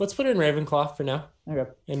 Okay, let's put her in Ravenclaw for now. Okay,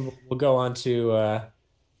 and we'll go on to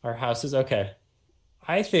our houses. Okay,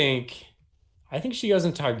 I think she goes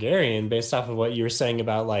in Targaryen based off of what you were saying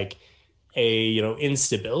about like a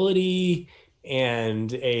instability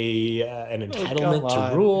and an entitlement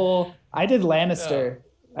to rule. I did Lannister.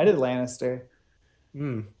 I did Lannister.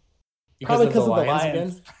 Probably because of the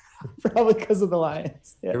lions. Again? Probably because of the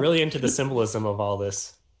lions. Yeah. You're really into the symbolism of all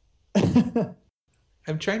this.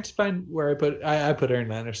 I'm trying to find where I put her in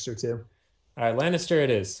Lannister too. All right, Lannister it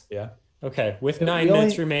is. Yeah. Okay, with 9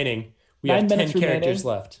 minutes remaining, we have 10 characters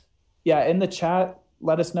left. Yeah, in the chat,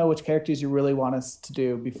 let us know which characters you really want us to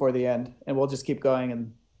do before the end, and we'll just keep going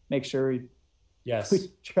and make sure we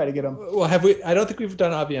try to get them. Well, have we? I don't think we've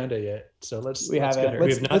done Avienda yet, so let's. We haven't.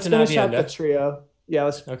 We have not let's done finish Avienda. out the trio. Yeah,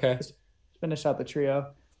 let's finish out the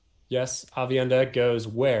trio. Yes, Avienda goes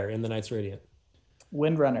where in the Knights Radiant?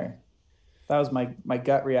 Windrunner. That was my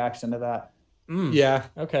gut reaction to that. Yeah.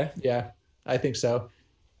 Okay. Yeah, I think so.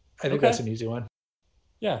 I think that's an easy one.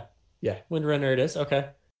 Yeah. Yeah. Windrunner it is. Okay.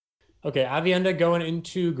 Okay, Avienda going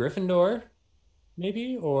into Gryffindor,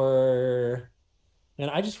 maybe, or and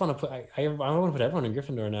I just want to put I want to put everyone in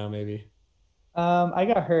Gryffindor now, maybe. I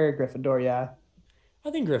got her Gryffindor. Yeah. I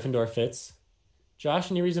think Gryffindor fits.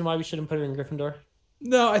 Josh, any reason why we shouldn't put her in Gryffindor?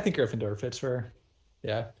 No, I think Gryffindor fits for her.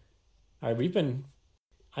 Yeah. All right,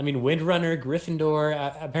 Windrunner,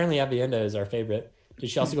 Gryffindor. Apparently, Avienda is our favorite. Did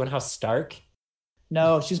she also go in House Stark?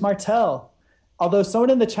 No, she's Martell. Although someone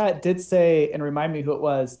in the chat did say, and remind me who it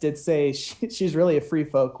was, did say she's really a free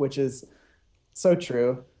folk, which is so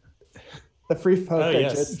true. The free folk are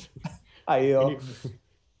just Aiel.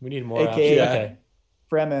 We need more. AKA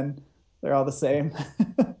Fremen. They're all the same.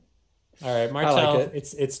 All right, Martell. Like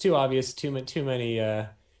it's too obvious. Too many of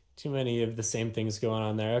the same things going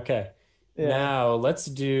on there. Okay. Yeah. Now let's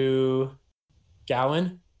do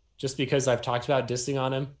Gawain, just because I've talked about dissing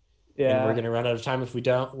on him. Yeah. And we're gonna run out of time if we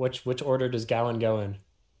don't. Which order does Gawain go in?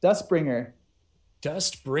 Dustbringer.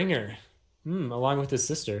 Along with his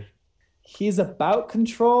sister. He's about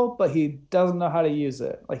control, but he doesn't know how to use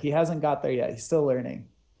it. Like, he hasn't got there yet. He's still learning.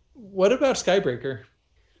 What about Skybreaker?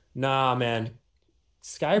 Nah, man.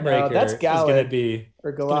 Skybreaker is gonna be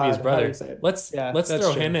his brother. Let's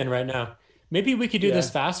throw him in right now. Maybe we could do this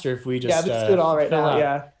faster if we just let's do it all right now.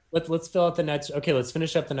 Yeah. Let's fill out the Knights. Okay, let's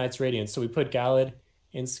finish up the Knights Radiant. So we put Galad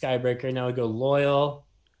in Skybreaker. Now we go Loyal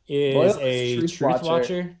is a Truth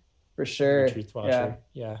Watcher. For sure. Truth Watcher.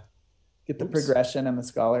 Yeah. Get the progression and the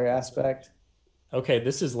scholar aspect. Okay,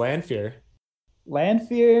 this is Lanfear.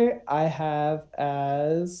 Lanfear I have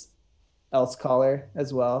as Elsecaller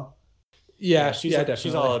as well. Yeah,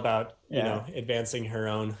 she's all about advancing her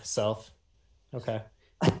own self. Okay.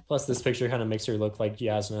 Plus, this picture kind of makes her look like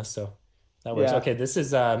Yasna, so that works. Yeah. Okay, this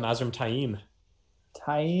is Mazrim Taim.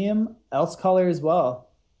 Taim, Elsecaller as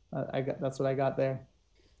well. That's what I got there.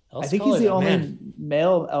 I think he's the only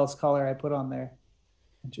male Elsecaller I put on there.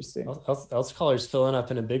 Interesting. Elsecaller is filling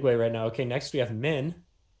up in a big way right now. Okay, next we have Min.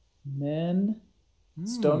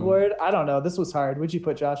 Stoneward. I don't know. This was hard. What'd you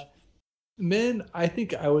put, Josh? Min, I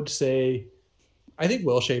think I would say,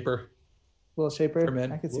 Will Shaper. Will Shaper? For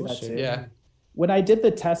Min. I could see that too. Yeah. When I did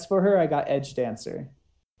the test for her, I got Edge Dancer.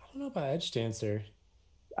 I don't know about Edge Dancer.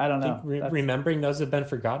 I don't know. Remembering those have been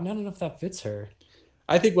forgotten. I don't know if that fits her.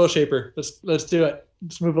 I think Will Shaper. Let's do it.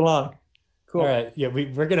 Let's move along. Cool. All right. Yeah,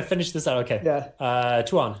 we're gonna finish this out. Okay. Yeah.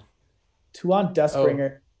 Tuan,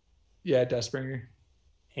 Dustbringer. Yeah, Dustbringer.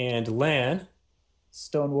 And Lan.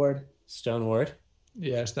 Stoneward.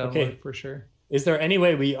 Yeah, Stoneward for sure. Is there any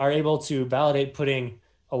way we are able to validate putting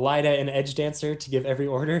Elida and Edge Dancer to give every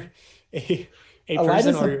order a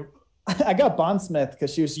person? Or I got Bondsmith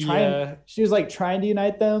because she was trying. She was like trying to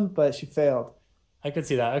unite them, but she failed. I could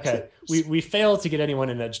see that. Okay, we failed to get anyone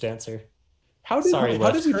in Edge Dancer. How did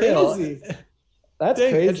we fail? That's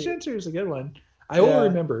Dang, crazy. Edge Dancer is a good one. I will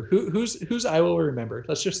remember. Who's I will remember.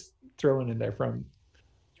 Let's just throw one in there from.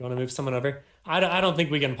 You want to move someone over? I don't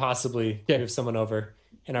think we can possibly move someone over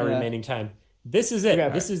in our remaining time. This is it.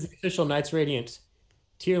 Okay. This is the official Knights Radiant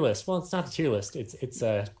tier list. Well, it's not the tier list. It's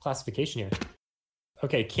a classification here.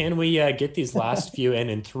 Okay, can we get these last few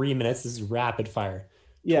in 3 minutes? This is rapid fire.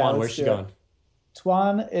 Yeah, Tuan, where's she going?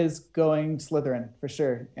 Tuan is going Slytherin for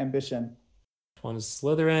sure. Ambition. Tuan is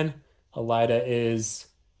Slytherin. Elida is,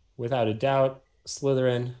 without a doubt,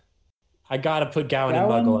 Slytherin. I gotta put Gowan and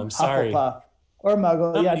Muggle. I'm sorry. Hufflepuff. Or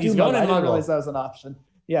Muggle. No, Yeah, he's do going Muggle. in I didn't Muggle. realize that was an option.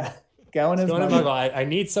 Yeah, Gowan is Going Muggle. to Muggle. I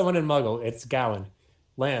need someone in Muggle. It's Gowan.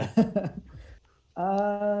 Lan.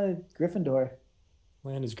 Gryffindor.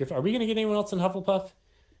 Lan is Griffin. Are we gonna get anyone else in Hufflepuff?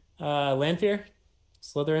 Lanfear?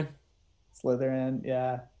 Slytherin? Slytherin.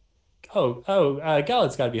 Yeah.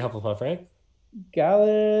 Gallad's got to be Hufflepuff, right?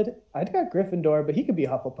 Gallad. I'd got Gryffindor, but he could be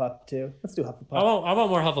Hufflepuff too. Let's do Hufflepuff. I want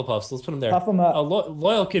more Hufflepuffs. Let's put him there. Puff him up.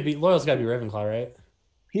 Loyal's got to be Ravenclaw, right?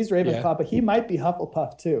 He's Ravenclaw, but he might be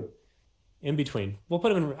Hufflepuff too. In between. We'll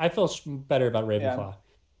put him in. I feel better about Ravenclaw.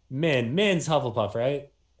 Min's Hufflepuff, right?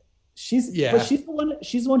 But she's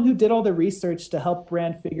the one who did all the research to help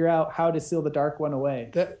Bran figure out how to seal the Dark One away.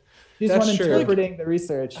 She's the one interpreting the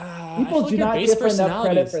research. People do not give her enough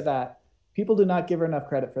credit for that. People do not give her enough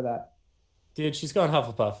credit for that. Dude, she's going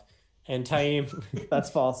Hufflepuff. And Taim. That's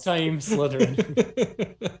false. Taim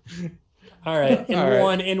Slytherin. All right.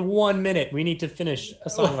 In 1 minute, we need to finish A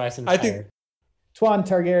Song of Ice and Fire. I think Tuan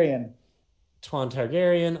Targaryen. Tuan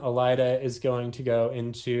Targaryen. Elida is going to go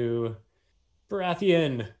into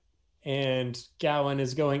Baratheon. And Gowan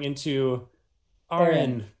is going into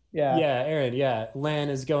Arryn. Yeah. Yeah, Aaron. Yeah. Lan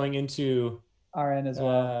is going into Arryn as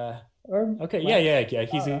well. Okay. Yeah.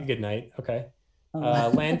 He's a good knight. Okay.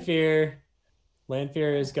 Lanfear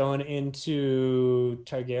is going into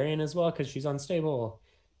Targaryen as well because she's unstable.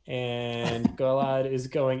 And Golad is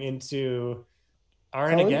going into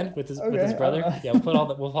Arryn again with his brother. Yeah, we'll put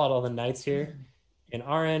all the knights here. And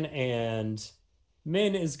Arryn and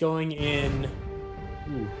Min is going in.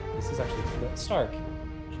 Ooh, this is actually Stark.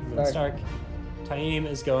 She's going Stark. Taim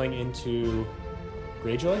is going into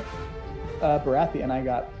Greyjoy. Baratheon I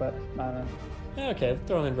got, but I don't know. Okay,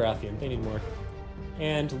 throw them in Baratheon. They need more.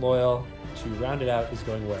 And Loyal, to round it out, is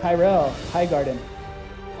going where? Tyrell, Highgarden.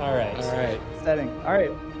 All right. Setting. All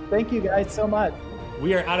right. Thank you guys so much.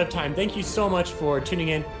 We are out of time. Thank you so much for tuning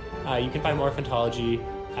in. You can find more Phantology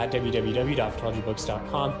at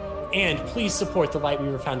www.phantologybooks.com. And please support the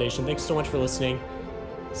Lightweaver Foundation. Thanks so much for listening.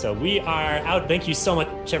 So we are out. Thank you so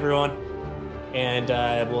much, everyone. And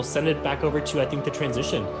we'll send it back over to, I think, the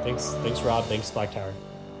transition. Thanks, Rob. Thanks, Black Tower.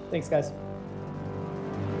 Thanks, guys.